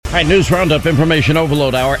All right, News Roundup, Information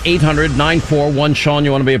Overload Hour, 800-941-SEAN.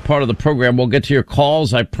 You want to be a part of the program. We'll get to your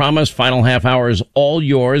calls. I promise. Final half hour is all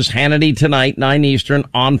yours. Hannity tonight, 9 Eastern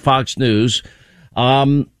on Fox News.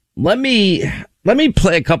 Let me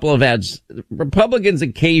play a couple of ads. Republicans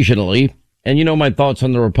occasionally, and you know my thoughts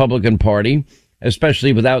on the Republican Party,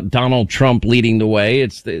 especially without Donald Trump leading the way.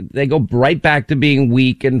 They go right back to being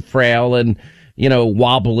weak and frail and,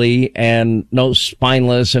 wobbly and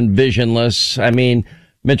spineless and visionless. I mean,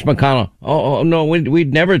 Mitch McConnell, no,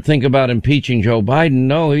 we'd never think about impeaching Joe Biden.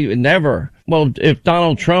 No, never. Well, if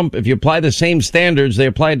you apply the same standards they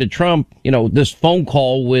applied to Trump, this phone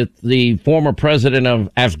call with the former president of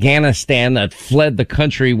Afghanistan that fled the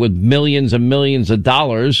country with millions and millions of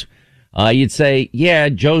dollars, you'd say, yeah,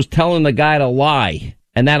 Joe's telling the guy to lie.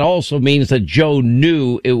 And that also means that Joe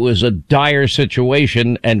knew it was a dire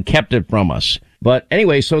situation and kept it from us. But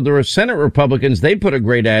anyway, so there were Senate Republicans. They put a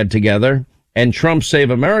great ad together. And Trump's Save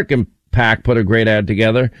American PAC put a great ad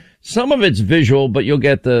together. Some of it's visual, but you'll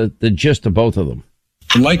get the gist of both of them.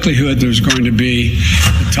 The likelihood there's going to be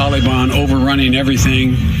the Taliban overrunning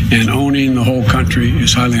everything and owning the whole country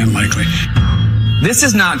is highly unlikely. This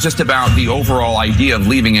is not just about the overall idea of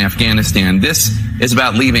leaving Afghanistan. This is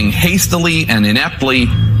about leaving hastily and ineptly.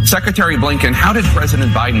 Secretary Blinken, how did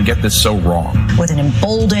President Biden get this so wrong? With an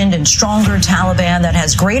emboldened and stronger Taliban that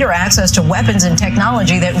has greater access to weapons and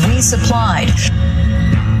technology that we supplied.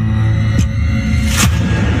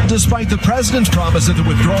 Despite the president's promise that the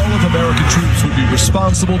withdrawal of American troops would be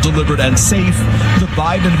responsible, deliberate, and safe, the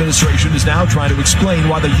Biden administration is now trying to explain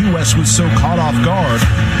why the U.S. was so caught off guard.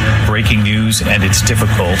 Breaking news, and it's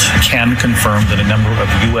difficult, can confirm that a number of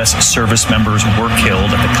U.S. service members were killed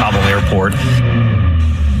at the Kabul airport.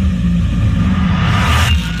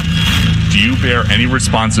 Do you bear any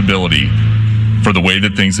responsibility for the way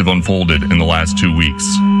that things have unfolded in the last 2 weeks?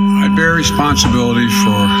 I bear responsibility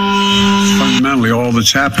for fundamentally all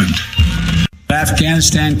that's happened.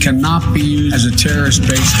 Afghanistan cannot be used as a terrorist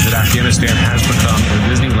base. That Afghanistan has become a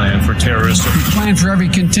Disneyland for terrorists. We plan for every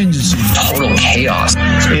contingency. Total chaos.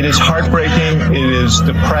 It is heartbreaking. It is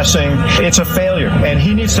depressing. It's a failure, and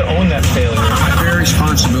he needs to own that failure. I bear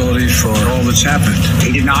responsibility for all that's happened.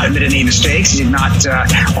 He did not admit any mistakes. He did not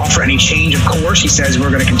offer any change of course. He says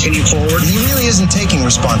we're going to continue forward. He really isn't taking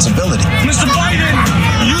responsibility. Mr. Biden,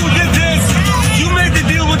 you did this. You made the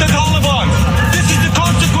deal with the Taliban. This is the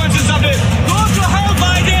consequences of it. Go to hell,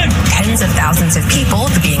 Biden. Tens of thousands of people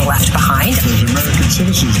being left behind. There's American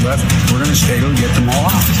citizens left. We're going to stay to get them all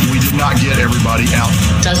out. We did not get everybody out.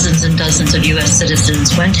 Dozens and dozens of U.S.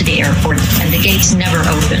 citizens went to the airport, and the gates never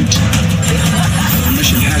opened. The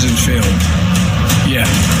mission hasn't failed yet.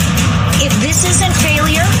 If this isn't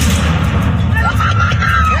failure,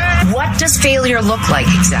 what does failure look like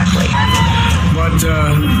exactly? But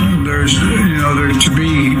there's to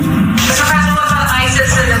be. Mr. President, what about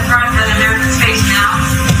ISIS in the front that Americans face now?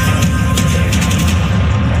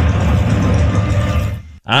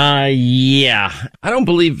 Yeah. I don't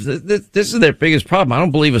believe this is their biggest problem. I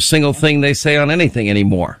don't believe a single thing they say on anything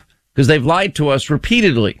anymore because they've lied to us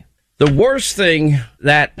repeatedly. The worst thing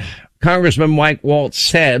that Congressman Mike Waltz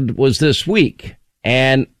said was this week.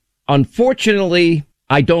 And unfortunately,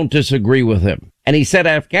 I don't disagree with him. And he said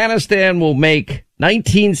Afghanistan will make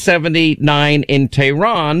 1979 in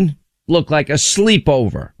Tehran look like a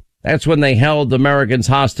sleepover. That's when they held Americans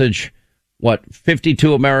hostage,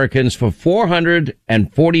 52 Americans for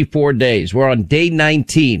 444 days. We're on day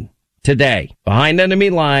 19 today. Behind enemy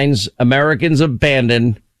lines, Americans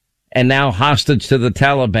abandoned and now hostage to the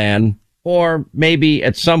Taliban, or maybe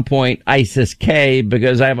at some point ISIS-K,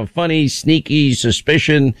 because I have a funny, sneaky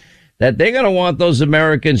suspicion that they're going to want those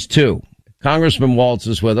Americans too. Congressman Waltz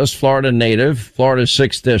is with us, Florida native, Florida's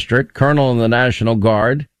 6th District, Colonel in the National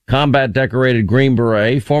Guard, combat decorated Green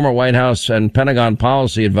Beret, former White House and Pentagon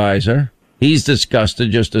policy advisor. He's disgusted,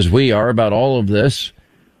 just as we are, about all of this.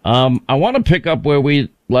 I want to pick up where we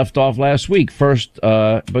left off last week. First,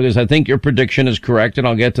 because I think your prediction is correct, and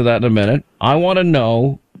I'll get to that in a minute. I want to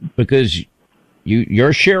know, because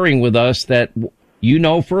you're sharing with us that you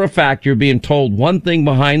know for a fact you're being told one thing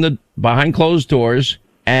behind closed doors,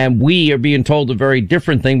 and we are being told a very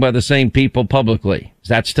different thing by the same people publicly. Is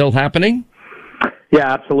that still happening?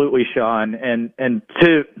 Yeah, absolutely, Sean. And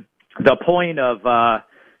to the point of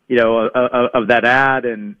of that ad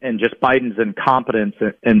and just Biden's incompetence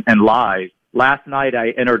and lies. Last night I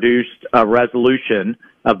introduced a resolution,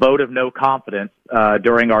 a vote of no confidence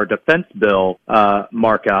during our defense bill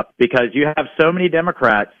markup, because you have so many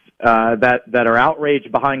Democrats that are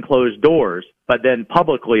outraged behind closed doors, but then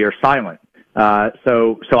publicly are silent.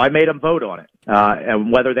 So I made them vote on it,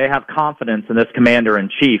 and whether they have confidence in this commander in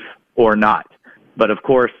chief or not. But of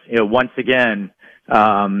course, once again,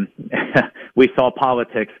 we saw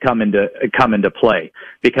politics come into play,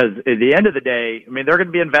 because at the end of the day, I mean, there are going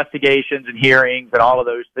to be investigations and hearings and all of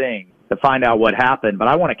those things to find out what happened. But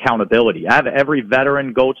I want accountability. I have every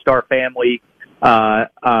veteran Gold Star family,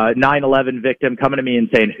 9/11 victim coming to me and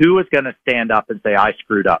saying, who is going to stand up and say I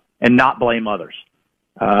screwed up and not blame others?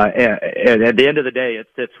 And at the end of the day, it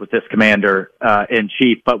sits with this commander in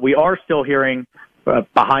chief. But we are still hearing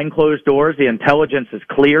behind closed doors. The intelligence is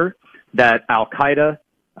clear that Al-Qaeda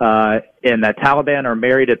and that Taliban are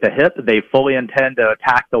married at the hip. They fully intend to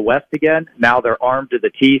attack the West again. Now they're armed to the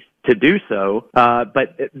teeth to do so.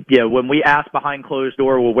 But when we ask behind closed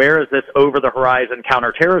door, well, where is this over-the-horizon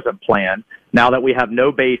counterterrorism plan? Now that we have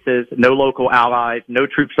no bases, no local allies, no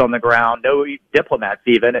troops on the ground, no diplomats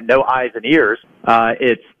even, and no eyes and ears,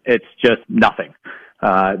 it's just nothing.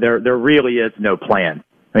 There really is no plan.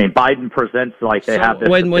 I mean, Biden presents like they have this.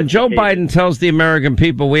 When Joe Biden tells the American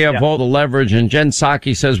people we have all the leverage, and Jen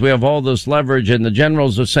Psaki says we have all this leverage, and the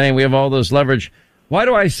generals are saying we have all this leverage, why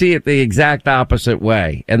do I see it the exact opposite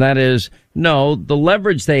way? And that is, no, the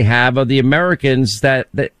leverage they have are the Americans that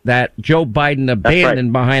Joe Biden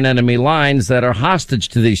abandoned behind enemy lines that are hostage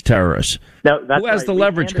to these terrorists. No, that's Who has right. the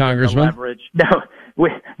leverage, Congressman?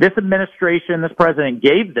 This administration, this president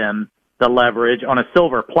gave them the leverage on a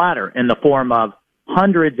silver platter in the form of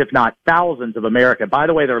hundreds, if not thousands, of America. By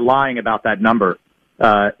the way, they're lying about that number,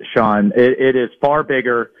 Sean. It is far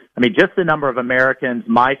bigger. I mean, just the number of Americans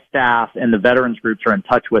my staff and the veterans groups are in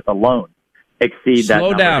touch with alone exceed that number.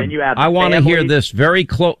 Slow down. Then you add I want to hear this very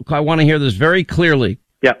I want to hear this very clearly.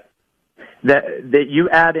 Yep. That you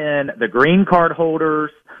add in the green card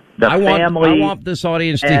holders, family. I want this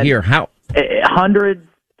audience to hear how hundreds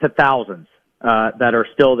to thousands that are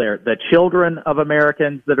still there. The children of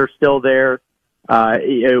Americans that are still there.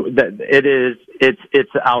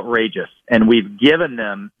 It's outrageous, and we've given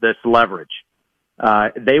them this leverage.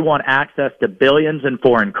 They want access to billions in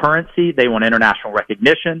foreign currency. They want international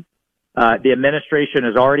recognition. The administration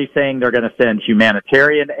is already saying they're going to send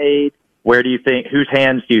humanitarian aid. Where do you think? Whose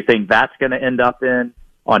hands do you think that's going to end up in?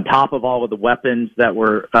 On top of all of the weapons that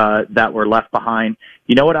were left behind.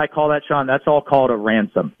 You know what I call that, Sean? That's all called a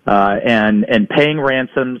ransom. And paying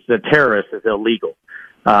ransoms to terrorists is illegal.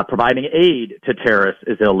 Providing aid to terrorists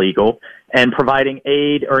is illegal, and providing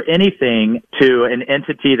aid or anything to an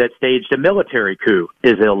entity that staged a military coup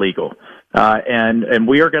is illegal. And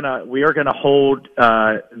we are gonna hold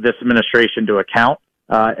this administration to account,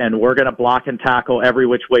 and we're gonna block and tackle every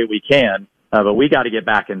which way we can. But we got to get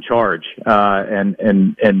back in charge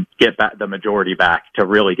and get back the majority back to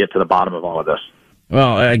really get to the bottom of all of this.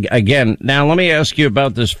 Well, again, now let me ask you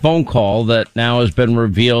about this phone call that now has been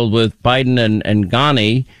revealed with Biden and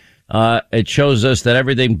Ghani. It shows us that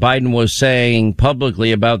everything Biden was saying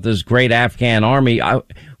publicly about this great Afghan army,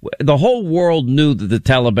 the whole world knew that the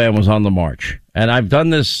Taliban was on the march. And I've done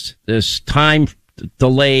this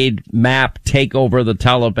time-delayed map takeover of the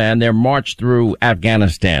Taliban, their march through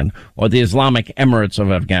Afghanistan, or the Islamic Emirates of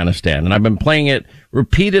Afghanistan. And I've been playing it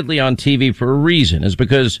repeatedly on TV for a reason. It's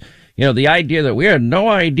because the idea that we had no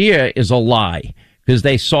idea is a lie, because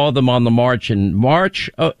they saw them on the march in March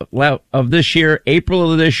of this year,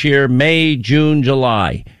 April of this year, May, June,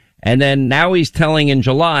 July. And then now he's telling in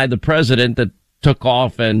July, the president that took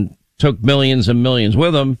off and took millions and millions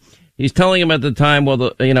with him, he's telling him at the time,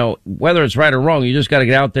 well, whether it's right or wrong, you just got to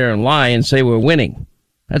get out there and lie and say we're winning.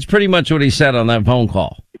 That's pretty much what he said on that phone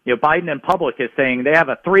call. Biden in public is saying they have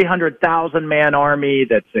a 300,000-man army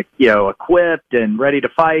that's, equipped and ready to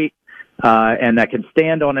fight. And that can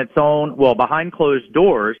stand on its own. Well, behind closed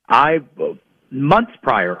doors, months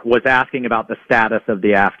prior was asking about the status of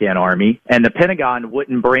the Afghan army, and the Pentagon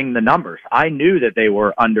wouldn't bring the numbers. I knew that they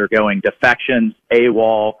were undergoing defections,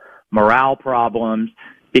 AWOL, morale problems,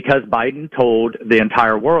 because Biden told the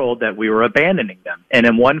entire world that we were abandoning them. And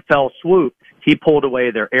in one fell swoop, he pulled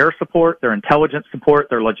away their air support, their intelligence support,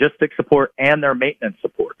 their logistics support, and their maintenance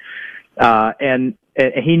support. And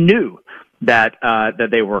he knew that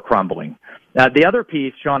they were crumbling. The other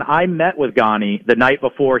piece, Sean, I met with Ghani the night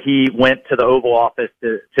before he went to the Oval Office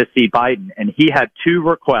to see Biden, and he had two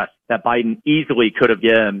requests that Biden easily could have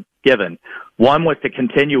given. One was to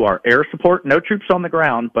continue our air support, no troops on the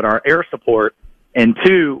ground, but our air support. And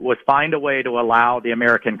two was find a way to allow the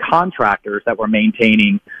American contractors that were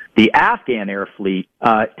maintaining the Afghan air fleet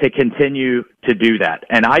to continue to do that.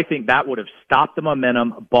 And I think that would have stopped the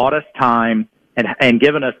momentum, bought us time, and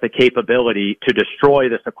given us the capability to destroy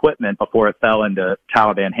this equipment before it fell into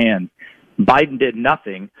Taliban hands. Biden did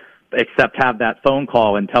nothing except have that phone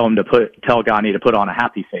call and tell Ghani to put on a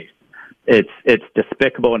happy face. It's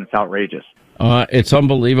despicable and it's outrageous. It's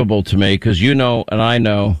unbelievable to me because you know and I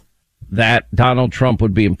know that Donald Trump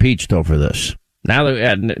would be impeached over this.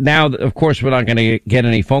 Now, of course, we're not going to get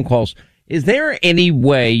any phone calls. Is there any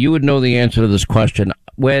way you would know the answer to this question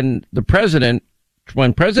when President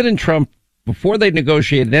Trump, before they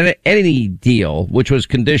negotiated any deal, which was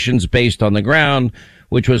conditions based on the ground,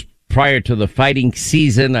 which was prior to the fighting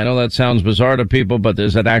season? I know that sounds bizarre to people, but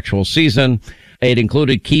there's an actual season. It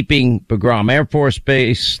included keeping Bagram Air Force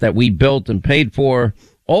Base that we built and paid for.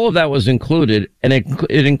 All of that was included, and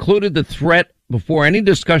it included the threat before any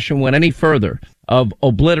discussion went any further of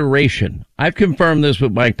obliteration. I've confirmed this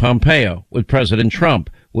with Mike Pompeo, with President Trump,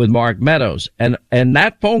 with Mark Meadows, and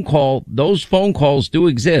that phone call, those phone calls do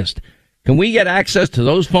exist. Can we get access to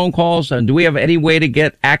those phone calls? And do we have any way to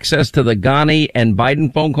get access to the Ghani and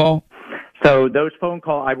Biden phone call? So those phone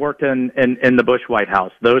calls, I worked in the Bush White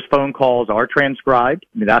House. Those phone calls are transcribed.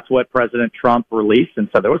 I mean, that's what President Trump released. And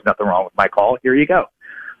so there was nothing wrong with my call. Here you go.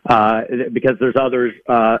 Because there's others,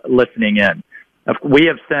 listening in. We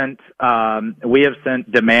have sent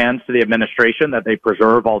demands to the administration that they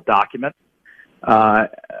preserve all documents.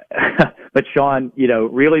 But Sean,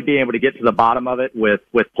 really being able to get to the bottom of it with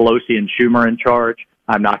Pelosi and Schumer in charge,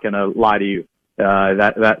 I'm not going to lie to you.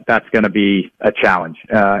 That's going to be a challenge.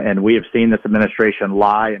 And we have seen this administration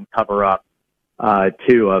lie and cover up,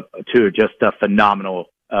 to just a phenomenal,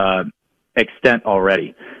 extent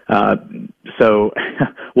already. So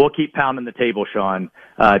we'll keep pounding the table, Sean,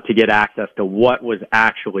 to get access to what was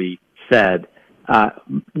actually said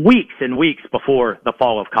weeks and weeks before the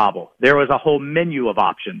fall of Kabul. There was a whole menu of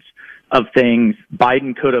options of things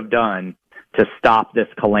Biden could have done to stop this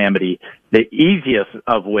calamity. The easiest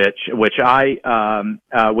of which I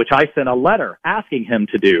sent a letter asking him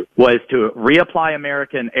to do, was to reapply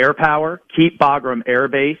American air power, keep Bagram Air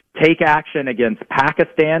Base, take action against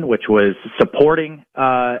Pakistan, which was supporting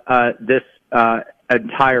this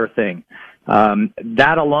entire thing.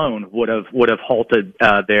 That alone would have halted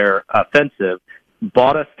their offensive,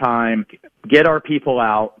 bought us time, get our people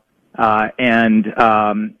out, and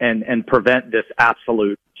prevent this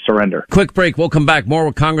absolute surrender. Quick break. We'll come back more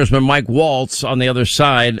with Congressman Mike Waltz on the other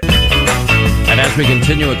side. And as we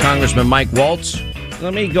continue with Congressman Mike Waltz,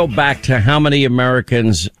 let me go back to how many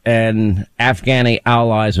Americans and Afghani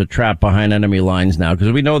allies are trapped behind enemy lines now,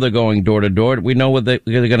 because we know they're going door to door. We know they're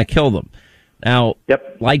going to kill them. Now,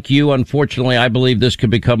 like you, unfortunately, I believe this could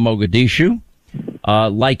become Mogadishu.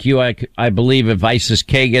 Like you, I believe if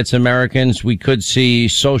ISIS-K gets Americans, we could see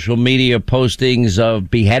social media postings of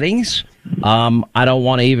beheadings. I don't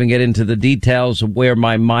want to even get into the details of where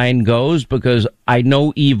my mind goes because I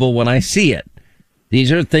know evil when I see it.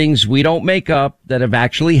 These are things we don't make up that have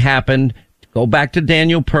actually happened. Go back to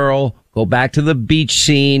Daniel Pearl. Go back to the beach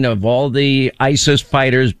scene of all the ISIS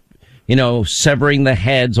fighters, severing the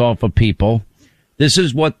heads off of people. This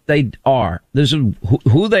is what they are. This is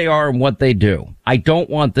who they are and what they do. I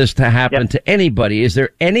don't want this to happen to anybody. Is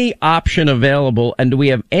there any option available? And do we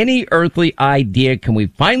have any earthly idea? Can we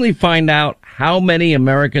finally find out how many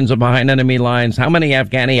Americans are behind enemy lines? How many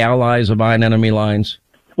Afghani allies are behind enemy lines?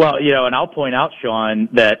 Well, and I'll point out, Sean,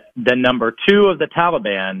 that the number 2 of the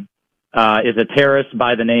Taliban is a terrorist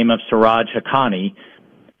by the name of Siraj Haqqani.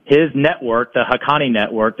 His network, the Haqqani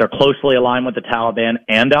network, they're closely aligned with the Taliban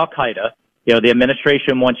and Al-Qaeda. The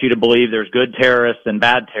administration wants you to believe there's good terrorists and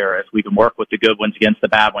bad terrorists. We can work with the good ones against the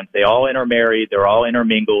bad ones. They all intermarried. They're all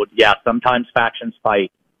intermingled. Yeah, sometimes factions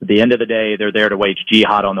fight. At the end of the day, they're there to wage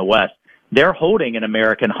jihad on the West. They're holding an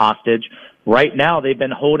American hostage. Right now, they've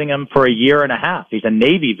been holding him for a year and a half. He's a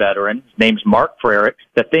Navy veteran. His name's Mark Frerick.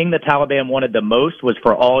 The thing the Taliban wanted the most was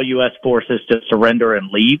for all U.S. forces to surrender and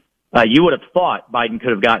leave. You would have thought Biden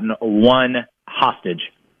could have gotten one hostage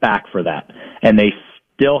back for that, and they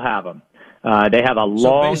still have him. They have a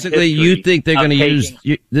long. So basically, you think they're going to use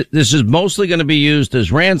this is mostly going to be used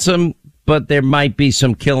as ransom, but there might be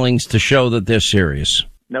some killings to show that they're serious.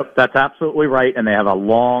 Nope, that's absolutely right, and they have a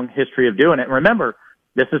long history of doing it. And remember,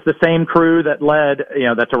 this is the same crew that led,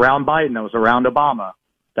 that's around Biden, that was around Obama,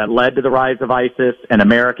 that led to the rise of ISIS and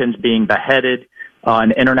Americans being beheaded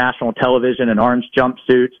on international television in orange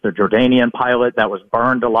jumpsuits. The Jordanian pilot that was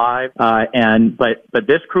burned alive, but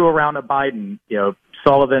this crew around Biden,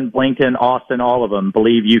 Sullivan, Blinken, Austin, all of them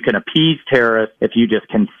believe you can appease terrorists if you just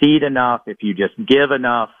concede enough, if you just give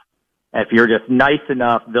enough, if you're just nice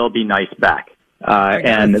enough, they'll be nice back.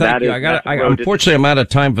 Unfortunately, I'm out of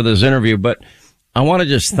time for this interview, but I want to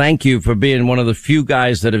just thank you for being one of the few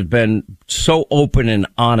guys that have been so open and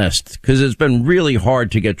honest, because it's been really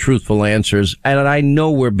hard to get truthful answers, and I know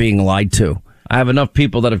we're being lied to. I have enough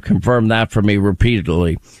people that have confirmed that for me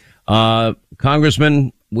repeatedly.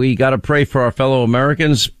 Congressman, We got to pray for our fellow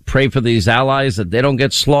Americans, pray for these allies that they don't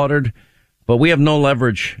get slaughtered. But we have no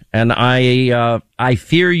leverage, and I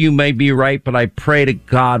fear you may be right, but I pray to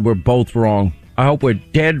God we're both wrong. I hope we're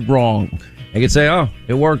dead wrong. I could say, oh,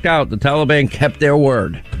 it worked out. The Taliban kept their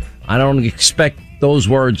word. I don't expect those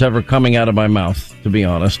words ever coming out of my mouth, to be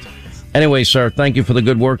honest. Anyway, sir, thank you for the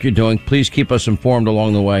good work you're doing. Please keep us informed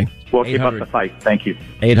along the way. We'll keep up the fight. Thank you.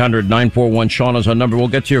 800-941-SEAN is our number. We'll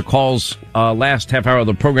get to your calls last half hour of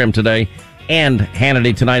the program today, and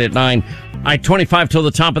Hannity tonight at 9. I-25 till the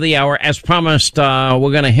top of the hour. As promised,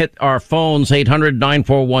 we're going to hit our phones.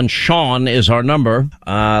 800-941-SEAN is our number.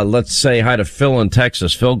 Let's say hi to Phil in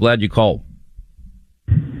Texas. Phil, glad you called.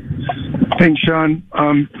 Thanks, Sean.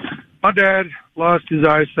 My dad lost his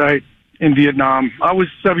eyesight in Vietnam. I was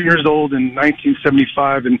 7 years old in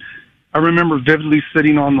 1975, and I remember vividly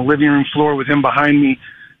sitting on the living room floor with him behind me,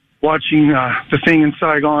 watching the thing in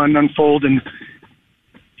Saigon unfold, and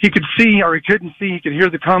he could see, or he couldn't see, he could hear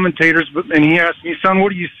the commentators, and he asked me, son, what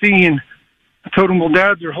do you see? And I told him, well,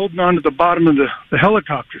 Dad, they're holding on to the bottom of the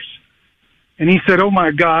helicopters. And he said, oh, my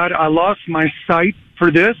God, I lost my sight for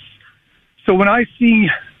this. So when I see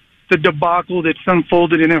the debacle that's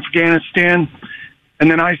unfolded in Afghanistan, and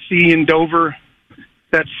then I see in Dover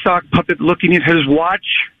that sock puppet looking at his watch,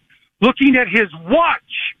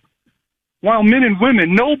 while men and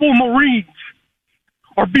women, noble Marines,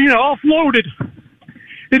 are being offloaded,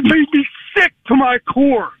 it made me sick to my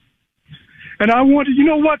core. And I wanted, you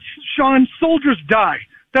know what, Sean, soldiers die.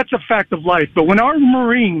 That's a fact of life. But when our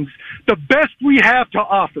Marines, the best we have to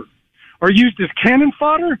offer, are used as cannon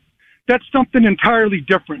fodder, that's something entirely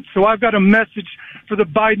different. So I've got a message for the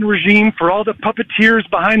Biden regime, for all the puppeteers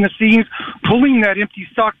behind the scenes, pulling that empty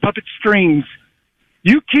sock puppet strings.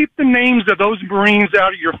 You keep the names of those Marines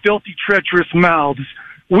out of your filthy, treacherous mouths.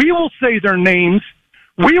 We will say their names.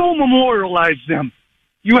 We will memorialize them.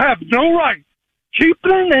 You have no right. Keep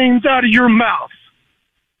their names out of your mouth.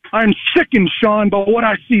 I'm sickened, Sean, by what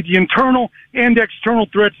I see, the internal and external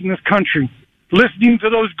threats in this country. Listening to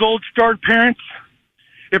those gold-starred parents,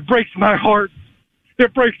 it breaks my heart.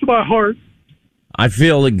 It breaks my heart. I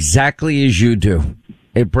feel exactly as you do.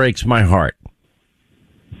 It breaks my heart.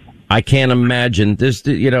 I can't imagine this.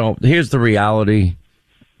 Here's the reality,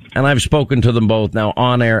 and I've spoken to them both now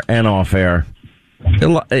on air and off air.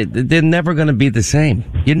 They're never going to be the same.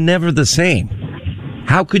 You're never the same.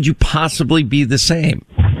 How could you possibly be the same?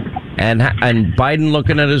 And Biden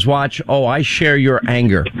looking at his watch, oh, I share your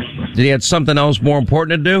anger. Did he have something else more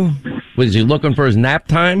important to do? Was he looking for his nap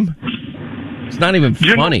time? It's not even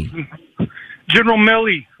funny. General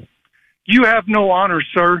Milley, you have no honor,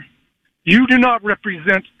 sir. You do not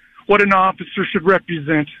represent what an officer should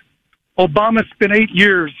represent. Obama spent 8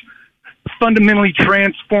 years fundamentally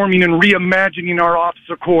transforming and reimagining our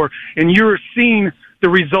officer corps, and you're seeing the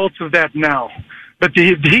results of that now. But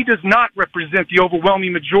he does not represent the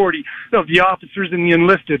overwhelming majority of the officers in the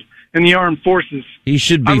enlisted and the armed forces. He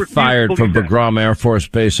should be fired from Bagram Air Force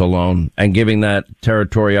Base alone and giving that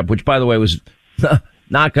territory up, which, by the way, was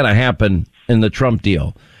not going to happen in the Trump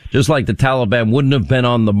deal. Just like the Taliban wouldn't have been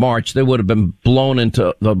on the march, they would have been blown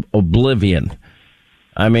into the oblivion.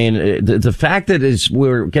 I mean, the fact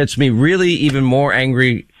that gets me really even more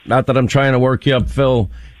angry, not that I'm trying to work you up,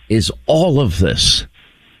 Phil, is all of this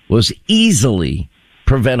was easily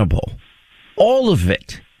preventable. All of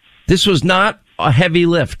it. This was not a heavy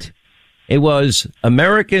lift. It was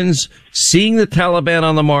Americans seeing the Taliban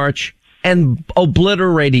on the march and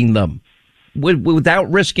obliterating them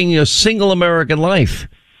without risking a single American life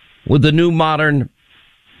with the new modern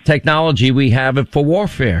technology we have for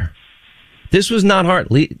warfare. This was not hard.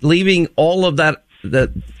 Leaving all of that,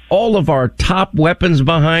 all of our top weapons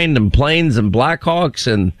behind, and planes and Blackhawks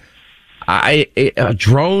and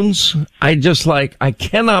drones. I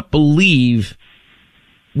cannot believe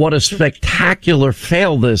what a spectacular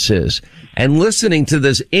fail this is. And listening to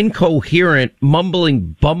this incoherent,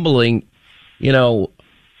 mumbling, bumbling,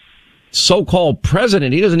 so-called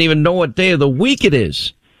president, he doesn't even know what day of the week it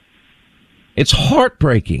is. It's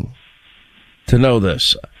heartbreaking to know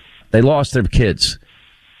this. They lost their kids.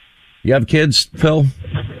 You have kids, Phil?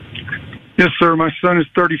 Yes, sir. My son is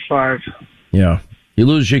 35. Yeah. You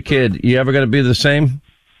lose your kid, you ever going to be the same?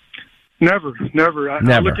 Never.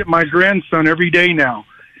 I look at my grandson every day now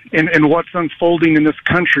and what's unfolding in this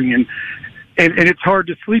country, and it's hard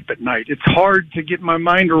to sleep at night. It's hard to get my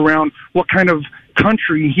mind around what kind of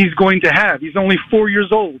country he's going to have. He's only 4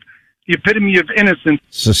 years old. The epitome of innocence.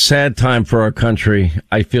 It's a sad time for our country.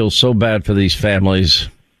 I feel so bad for these families.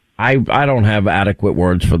 I don't have adequate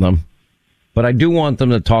words for them, but I do want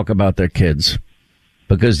them to talk about their kids,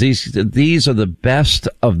 because these are the best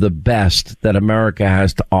of the best that America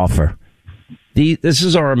has to offer. This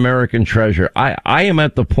is our American treasure. I am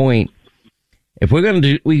at the point, if we're going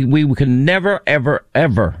to do, we can never, ever,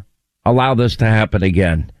 ever allow this to happen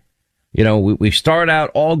again. You know, we start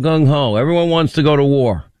out all gung-ho. Everyone wants to go to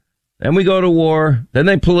war. Then we go to war. Then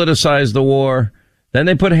they politicize the war. Then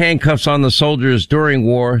they put handcuffs on the soldiers during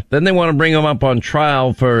war. Then they want to bring them up on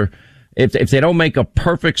trial for if they don't make a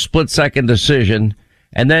perfect split-second decision.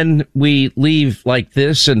 And then we leave like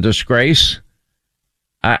this in disgrace.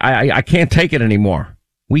 I can't take it anymore.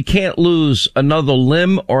 We can't lose another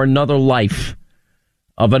limb or another life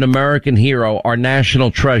of an American hero, our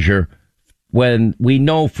national treasure, when we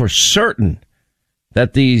know for certain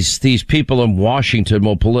that these people in Washington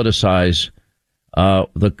will politicize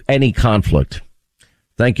any conflict.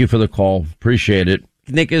 Thank you for the call. Appreciate it.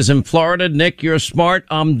 Nick is in Florida. Nick, you're smart.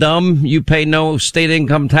 I'm dumb. You pay no state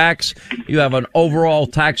income tax. You have an overall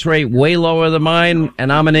tax rate way lower than mine,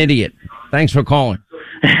 and I'm an idiot. Thanks for calling.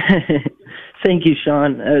 Thank you,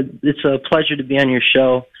 Sean. It's a pleasure to be on your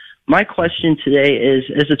show. My question today is,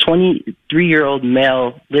 as a 23-year-old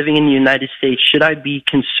male living in the United States, should I be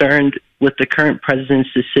concerned with the current president's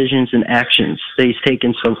decisions and actions that he's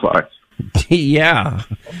taken so far? Yeah.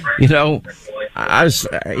 You know,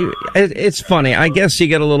 it's funny. I guess you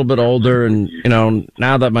get a little bit older, and, you know,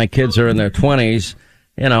 now that my kids are in their 20s,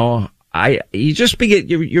 you know,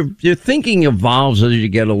 your thinking evolves as you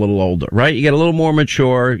get a little older, right? You get a little more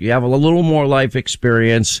mature. You have a little more life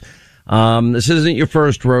experience. This isn't your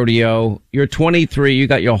first rodeo. You're 23. You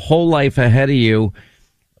got your whole life ahead of you.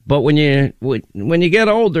 But when you get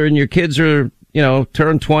older and your kids are, you know,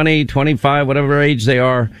 turn 20, 25, whatever age they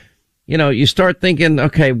are, you know, you start thinking,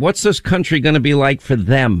 okay, what's this country going to be like for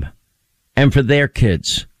them and for their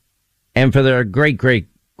kids and for their great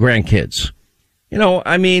grandkids? You know,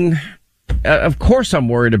 I mean, of course I'm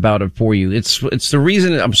worried about it for you. It's the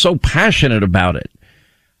reason I'm so passionate about it.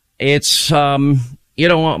 It's, you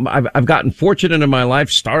know, I've gotten fortunate in my life,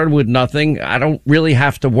 started with nothing. I don't really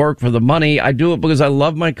have to work for the money. I do it because I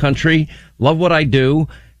love my country, love what I do,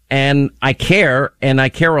 and I care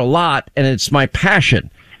a lot, and it's my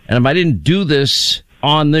passion. And if I didn't do this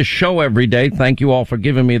on this show every day, thank you all for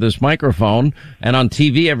giving me this microphone, and on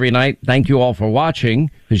TV every night, thank you all for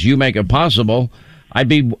watching, because you make it possible. I'd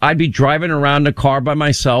be driving around a car by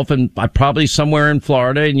myself, and I'd probably somewhere in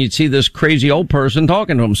Florida, and you'd see this crazy old person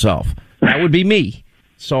talking to himself. That would be me.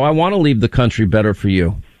 So I want to leave the country better for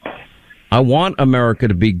you. I want America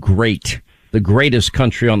to be great, the greatest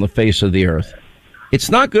country on the face of the earth.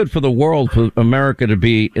 It's not good for the world for America to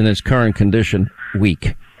be in its current condition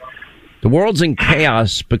weak. The world's in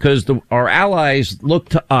chaos because our allies look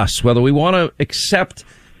to us, whether we want to accept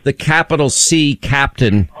the capital C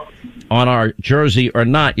captain on our jersey or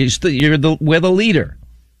not. We're the leader.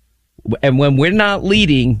 And when we're not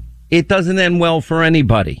leading, it doesn't end well for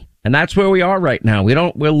anybody. And that's where we are right now.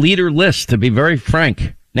 We're leaderless, to be very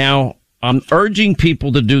frank. Now, I'm urging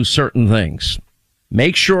people to do certain things.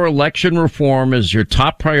 Make sure election reform is your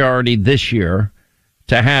top priority this year,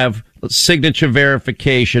 to have signature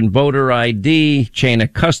verification, voter ID, chain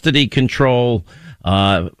of custody control,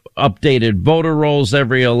 updated voter rolls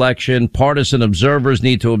every election. Partisan observers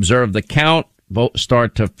need to observe the count, vote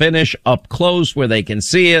start to finish, up close where they can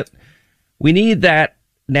see it. We need that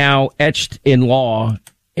now etched in law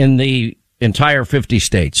in the entire 50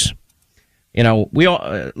 states. You know, we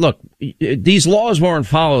all look, these laws weren't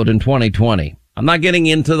followed in 2020. I'm not getting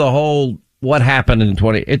into the whole what happened in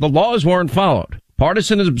the laws weren't followed.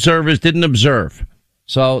 Partisan observers didn't observe.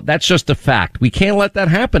 So that's just a fact. We can't let that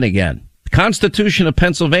happen again. The Constitution of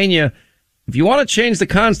Pennsylvania, if you want to change the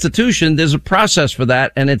Constitution, there's a process for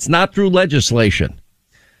that, and it's not through legislation.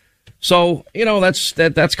 So, you know,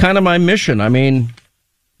 that's kind of my mission. I mean,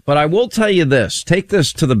 but I will tell you this. Take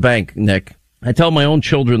this to the bank, Nick. I tell my own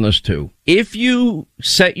children this too. If you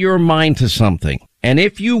set your mind to something, and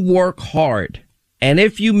if you work hard, and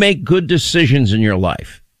if you make good decisions in your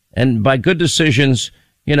life, and by good decisions,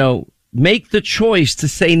 you know, make the choice to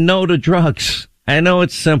say no to drugs. I know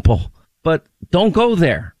it's simple, but don't go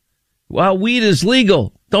there. While weed is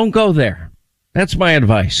legal, don't go there. That's my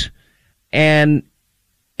advice. And,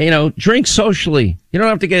 you know, drink socially. You don't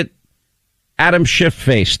have to get Adam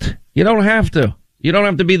Schiff-faced. You don't have to. You don't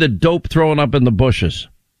have to be the dope throwing up in the bushes.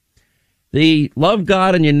 Love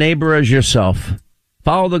God and your neighbor as yourself.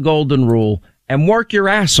 Follow the golden rule and work your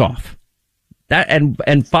ass off. That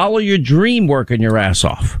and follow your dream working your ass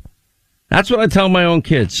off. That's what I tell my own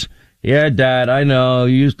kids. Yeah, Dad, I know.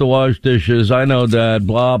 You used to wash dishes. I know, Dad.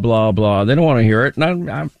 Blah, blah, blah. They don't want to hear it. And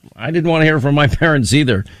I didn't want to hear it from my parents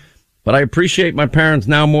either. But I appreciate my parents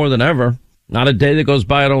now more than ever. Not a day that goes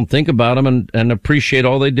by I don't think about them and appreciate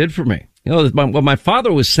all they did for me. You know, what my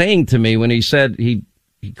father was saying to me when he said he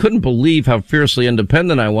couldn't believe how fiercely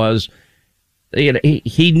independent I was.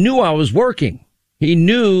 He knew I was working. He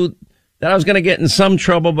knew that I was going to get in some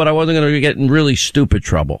trouble, but I wasn't going to get in really stupid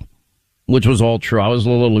trouble, which was all true. I was a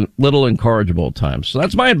little incorrigible at times. So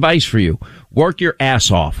that's my advice for you. Work your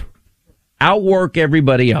ass off. Outwork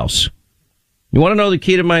everybody else. You want to know the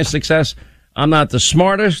key to my success? I'm not the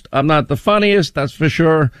smartest. I'm not the funniest. That's for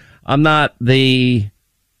sure. I'm not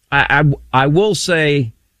I will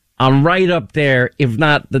say I'm right up there, if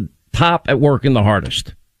not the top at working the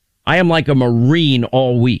hardest. I am like a Marine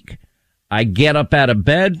all week. I get up out of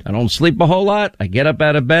bed. I don't sleep a whole lot. I get up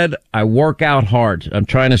out of bed. I work out hard. I'm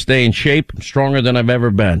trying to stay in shape. I'm stronger than I've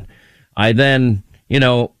ever been. I then,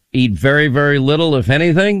 eat very, very little, if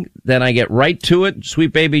anything. Then I get right to it.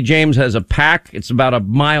 Sweet Baby James has a pack. It's about a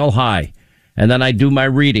mile high. And then I do my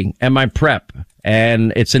reading and my prep.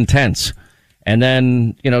 And it's intense. And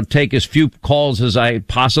then, take as few calls as I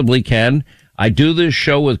possibly can. I do this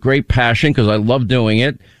show with great passion because I love doing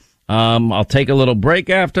it. I'll take a little break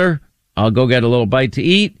after. I'll go get a little bite to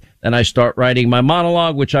eat. Then I start writing my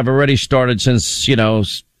monologue, which I've already started since,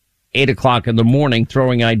 8 o'clock in the morning,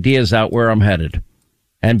 throwing ideas out where I'm headed.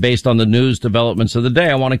 And based on the news developments of the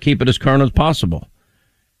day, I want to keep it as current as possible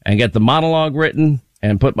and get the monologue written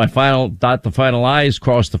and put my dot the final I's,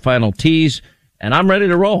 cross the final T's, and I'm ready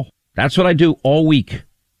to roll. That's what I do all week.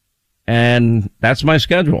 And that's my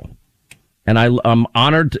schedule. And I'm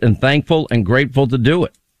honored and thankful and grateful to do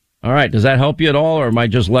it. All right. Does that help you at all, or am I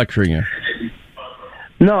just lecturing you?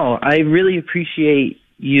 No, I really appreciate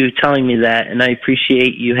you telling me that, and I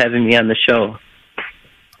appreciate you having me on the show.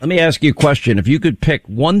 Let me ask you a question. If you could pick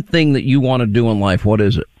one thing that you want to do in life, what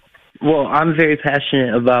is it? Well, I'm very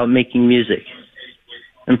passionate about making music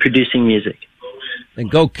and producing music. Then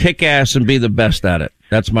go kick ass and be the best at it.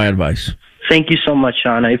 That's my advice. Thank you so much,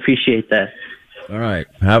 Sean. I appreciate that. All right.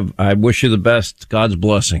 I wish you the best. God's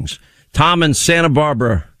blessings. Tom in Santa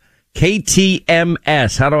Barbara.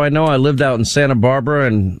 KTMS. How do I know? I lived out in Santa Barbara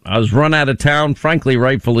and I was run out of town, frankly,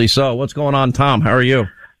 rightfully so. What's going on, Tom? How are you?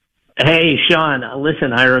 Hey, Sean,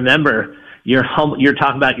 listen, I remember you're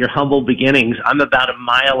talking about your humble beginnings. I'm about a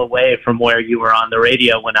mile away from where you were on the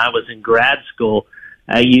radio when I was in grad school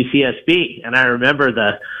at UCSB. And I remember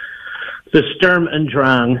the Sturm und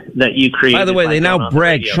Drang that you created. By the way, they now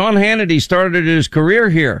brag. Sean Hannity started his career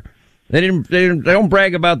here. They don't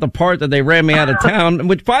brag about the part that they ran me out of town,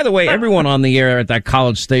 which, by the way, everyone on the air at that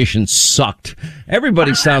college station sucked.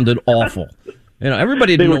 Everybody sounded awful.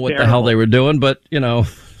 Everybody didn't know what the hell they were doing, but,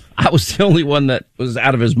 I was the only one that was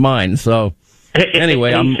out of his mind. So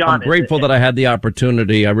anyway, I'm grateful that I had the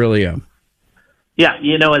opportunity. I really am. Yeah,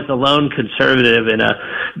 as a lone conservative in a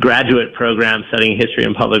graduate program studying history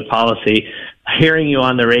and public policy, hearing you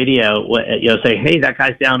on the radio, say, hey, that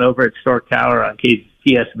guy's down over at Stork Tower on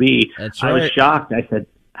KTSB. That's right. I was shocked. I said,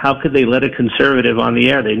 how could they let a conservative on the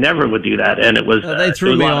air? They never would do that. And it was... they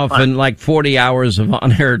threw me off in like 40 hours of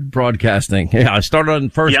on-air broadcasting. Yeah, I started on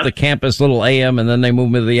first the campus little AM, and then they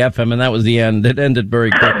moved me to the FM, and that was the end. It ended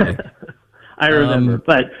very quickly. I remember,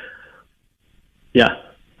 but... Yeah.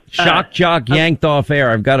 Shock jock yanked off air.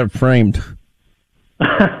 I've got it framed.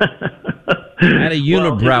 I had a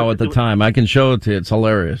unibrow at the time. I can show it to you. It's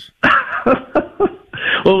hilarious.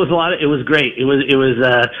 Well, it was great. It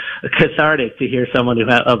was cathartic to hear someone who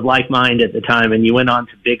had of like mind at the time, and you went on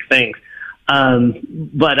to big things.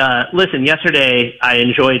 But listen, yesterday I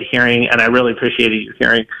enjoyed hearing, and I really appreciated you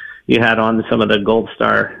hearing. You had on some of the Gold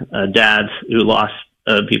Star dads who lost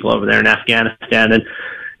people over there in Afghanistan, and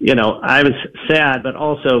I was sad, but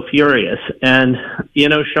also furious. And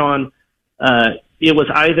Sean, it was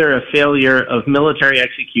either a failure of military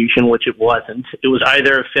execution, which it wasn't. It was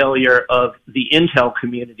either a failure of the intel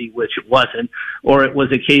community, which it wasn't, or it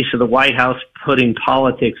was a case of the White House putting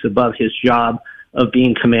politics above his job of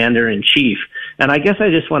being commander-in-chief. And I guess I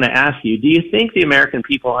just want to ask you, do you think the American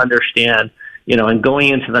people understand, and going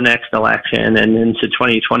into the next election and into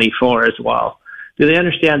 2024 as well, do they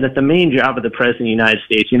understand that the main job of the President of the United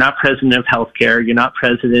States, you're not president of healthcare, you're not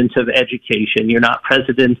president of education, you're not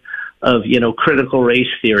president of, critical race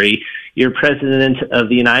theory. You're president of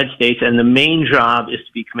the United States, and the main job is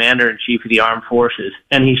to be commander-in-chief of the armed forces.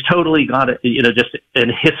 And he's totally got just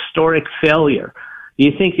an historic failure. Do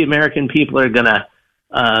you think the American people are going to,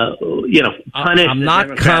 punish I'm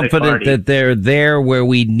not confident that they're there where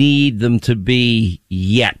we need them to be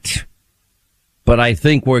yet, but I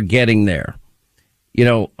think we're getting there.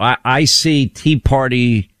 I see Tea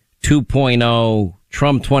Party 2.0,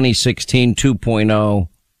 Trump 2016 2.0,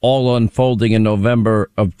 all unfolding in November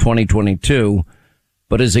of 2022.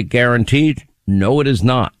 But is it guaranteed? No, it is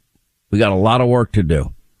not. We got a lot of work to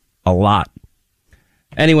do. A lot.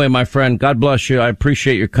 Anyway, my friend, God bless you. I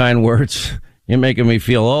appreciate your kind words. You're making me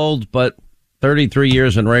feel old, but 33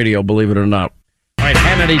 years in radio, believe it or not. All right,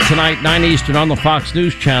 Hannity tonight, 9 Eastern on the Fox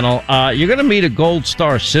News Channel. You're going to meet a Gold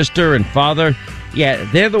Star sister and father. Yeah,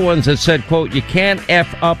 they're the ones that said, quote, you can't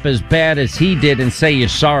F up as bad as he did and say you're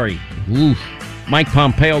sorry. Oof. Mike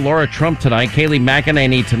Pompeo, Laura Trump tonight, Kayleigh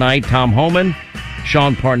McEnany tonight, Tom Homan,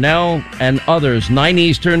 Sean Parnell, and others. 9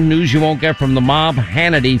 Eastern, news you won't get from the mob.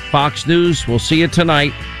 Hannity, Fox News. We'll see you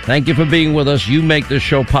tonight. Thank you for being with us. You make this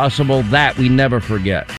show possible. That we never forget.